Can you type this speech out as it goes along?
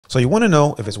So you want to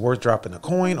know if it's worth dropping a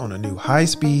coin on a new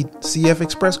high-speed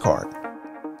CFExpress card.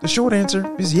 The short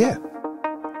answer is yeah.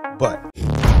 But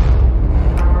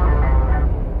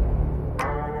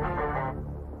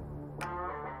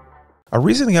I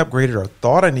recently upgraded or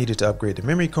thought I needed to upgrade the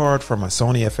memory card from my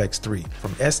Sony FX3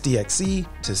 from SDXC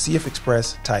to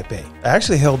CFExpress Type A. I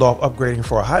actually held off upgrading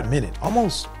for a hot minute,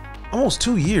 almost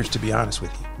 2 years to be honest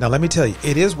with you. Now let me tell you,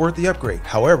 it is worth the upgrade.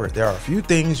 However, there are a few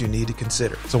things you need to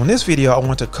consider. So in this video, I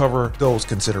want to cover those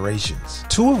considerations,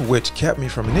 two of which kept me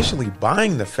from initially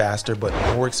buying the faster but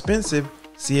more expensive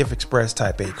CFExpress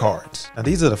Type A cards. Now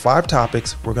these are the 5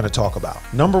 topics we're going to talk about.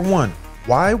 Number 1,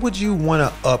 why would you want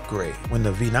to upgrade when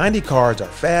the V90 cards are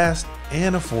fast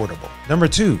and affordable? Number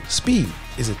 2, speed.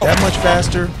 Is it that much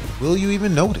faster? Will you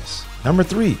even notice? Number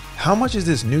 3, how much is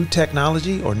this new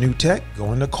technology or new tech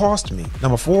going to cost me?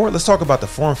 Number 4, let's talk about the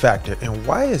form factor and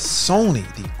why is Sony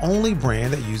the only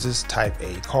brand that uses Type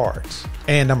A cards?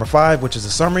 And number 5, which is a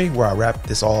summary where I wrap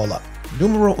this all up.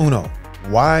 Numero uno,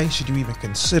 why should you even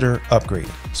consider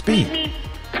upgrading? Speed.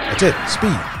 That's it,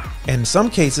 speed. In some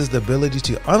cases, the ability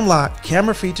to unlock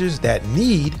camera features that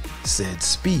need said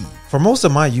speed. For most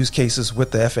of my use cases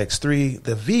with the FX3,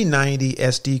 the V90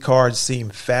 SD cards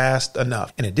seemed fast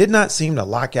enough, and it did not seem to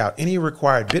lock out any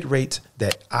required bit rates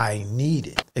that I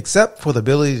needed, except for the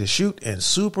ability to shoot in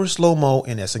super slow-mo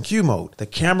in S&Q mode. The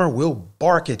camera will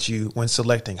bark at you when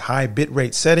selecting high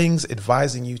bitrate settings,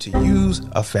 advising you to use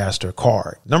a faster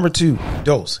card. Number 2,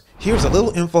 dose. Here's a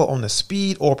little info on the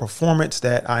speed or performance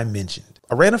that I mentioned.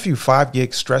 I ran a few 5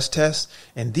 gig stress tests,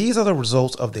 and these are the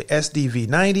results of the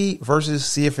SDV90 versus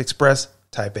CFExpress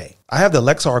Type A. I have the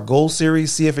Lexar Gold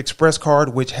Series CFExpress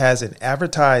card, which has an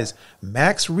advertised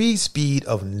max read speed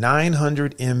of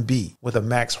 900 MB with a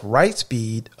max write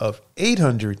speed of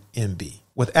 800 MB.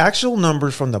 With actual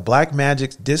numbers from the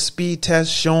Blackmagic's disk speed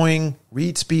test showing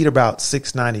read speed about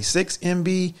 696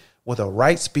 MB, with a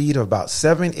write speed of about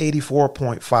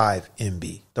 784.5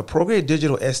 MB. The ProGrade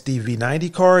Digital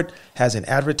SDV90 card has an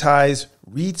advertised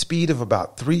read speed of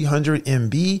about 300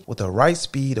 MB with a write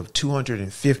speed of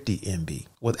 250 MB.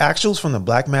 With actuals from the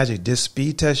Blackmagic disk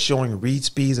speed test showing read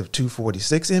speeds of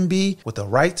 246 MB with a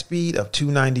write speed of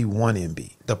 291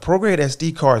 MB. The ProGrade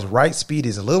SD card's write speed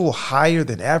is a little higher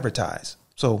than advertised,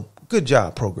 so good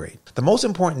job, ProGrade. The most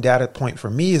important data point for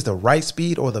me is the write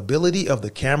speed or the ability of the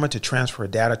camera to transfer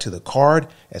data to the card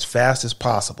as fast as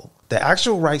possible. The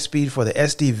actual write speed for the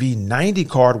SDV90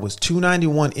 card was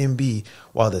 291 MB,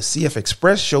 while the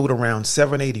CFExpress showed around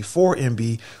 784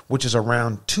 MB, which is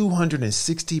around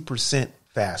 260%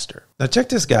 faster. Now check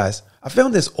this, guys. I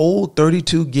found this old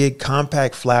 32 gig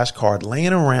compact flash card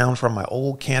laying around from my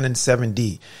old Canon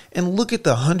 7D, and look at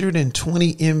the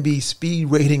 120 MB speed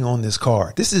rating on this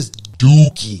card. This is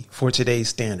dookie for today's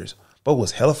standards, but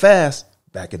was hella fast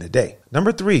back in the day.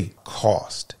 Number 3,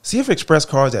 cost. CFExpress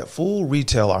cards at full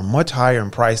retail are much higher in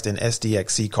price than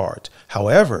SDXC cards.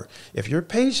 However, if you're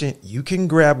patient, you can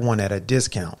grab one at a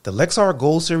discount. The Lexar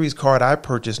Gold Series card I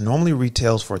purchased normally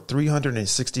retails for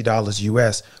 $360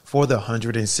 US for the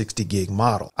 160 gig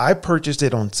model. I purchased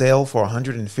it on sale for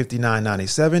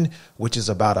 $159.97, which is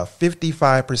about a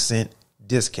 55%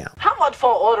 discount. How much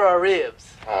for an order of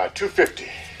ribs? $250.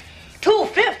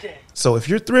 $250. So if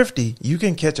you're thrifty, you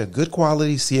can catch a good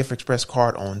quality CFExpress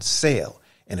card on sale.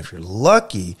 And if you're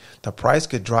lucky, the price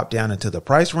could drop down into the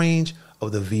price range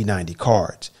of the V90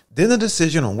 cards. Then the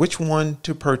decision on which one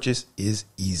to purchase is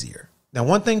easier. Now,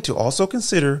 one thing to also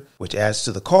consider, which adds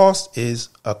to the cost, is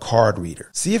a card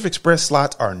reader. CFExpress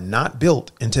slots are not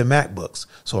built into MacBooks,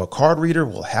 so a card reader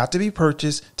will have to be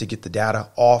purchased to get the data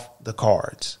off the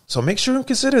cards. So make sure and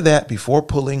consider that before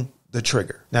pulling the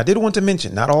trigger. Now, I did want to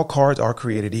mention, not all cards are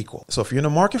created equal. So if you're in the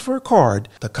market for a card,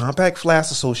 the Compact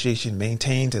Flash Association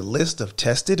maintains a list of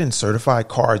tested and certified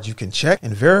cards you can check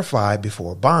and verify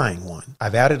before buying one.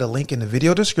 I've added a link in the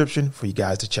video description for you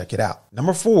guys to check it out.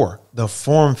 Number 4, the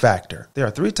form factor. There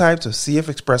are 3 types of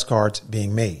CFExpress cards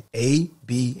being made: A,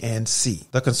 B, and C.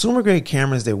 The consumer grade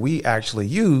cameras that we actually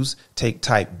use take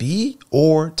Type B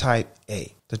or Type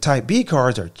A. The Type B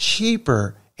cards are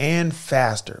cheaper and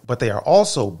faster, but they are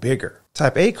also bigger.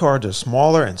 Type A cards are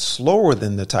smaller and slower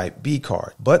than the Type B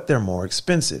card, but they're more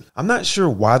expensive. I'm not sure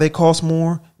why they cost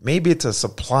more. Maybe it's a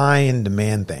supply and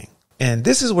demand thing. And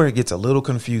this is where it gets a little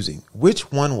confusing.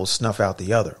 Which one will snuff out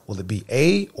the other? Will it be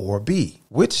A or B?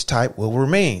 Which type will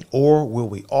remain? Or will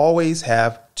we always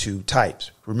have 2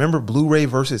 types? Remember Blu-ray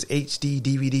versus HD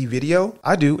DVD video?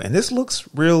 I do, and this looks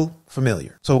real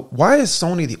familiar. So why is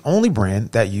Sony the only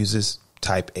brand that uses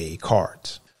Type A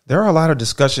cards? There are a lot of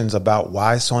discussions about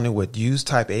why Sony would use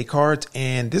Type A cards,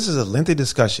 and this is a lengthy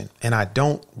discussion, and I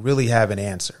don't really have an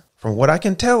answer. From what I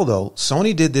can tell though,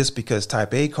 Sony did this because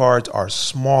Type A cards are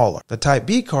smaller. The Type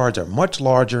B cards are much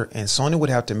larger, and Sony would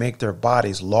have to make their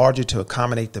bodies larger to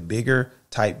accommodate the bigger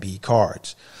Type B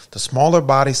cards. The smaller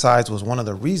body size was one of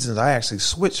the reasons I actually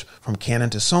switched from Canon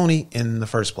to Sony in the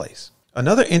first place.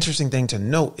 Another interesting thing to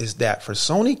note is that for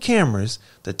Sony cameras,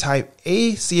 the Type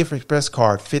A CFExpress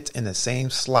card fits in the same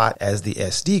slot as the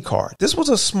SD card. This was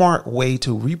a smart way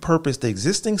to repurpose the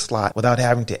existing slot without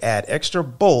having to add extra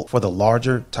bolt for the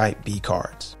larger Type B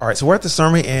cards. All right, so we're at the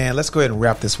summary, and let's go ahead and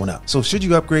wrap this one up. So should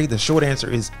you upgrade? The short answer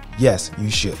is yes, you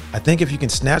should. I think if you can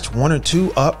snatch one or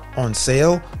two up on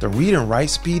sale, the read and write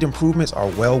speed improvements are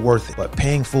well worth it. But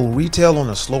paying full retail on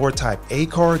the slower Type A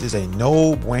cards is a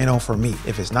no bueno for me.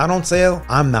 If it's not on sale,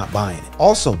 I'm not buying it.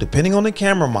 Also, depending on the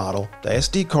camera model, the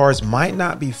SD cards might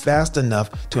not be fast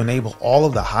enough to enable all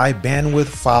of the high bandwidth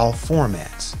file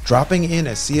formats. Dropping in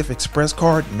a CFExpress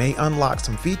card may unlock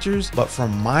some features, but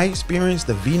from my experience,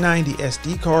 the V90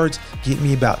 SD cards get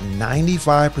me about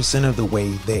 95% of the way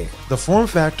there. The form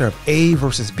factor of A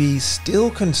versus B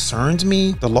still concerns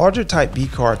me. The larger Type B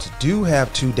cards do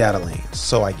have 2 data lanes,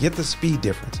 so I get the speed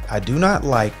difference. I do not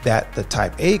like that the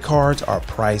Type A cards are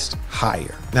priced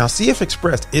higher. Now,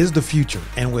 CFExpress is the future,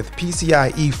 and with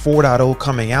PCIe 4.0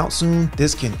 coming out soon,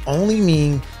 this can only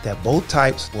mean that both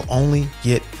types will only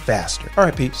get faster. All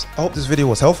right, peeps, I hope this video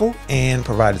was helpful and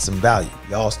provided some value.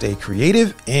 Y'all stay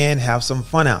creative and have some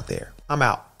fun out there. I'm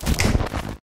out.